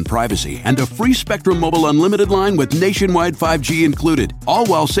security and privacy, and a free Spectrum Mobile Unlimited line with nationwide 5G included, all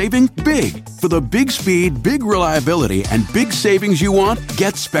while saving big. For the big speed, big reliability, and big savings you want,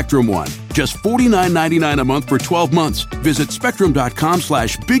 get Spectrum One. Just $49.99 a month for 12 months. Visit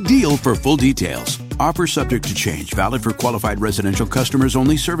spectrum.com/big deal for full details. Offer subject to change. Valid for qualified residential customers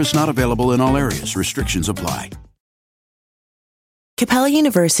only. Service not available in all areas. Restrictions apply. Capella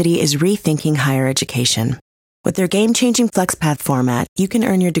University is rethinking higher education. With their game-changing FlexPath format, you can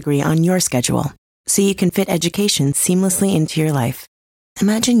earn your degree on your schedule, so you can fit education seamlessly into your life.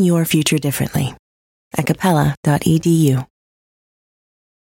 Imagine your future differently at capella.edu.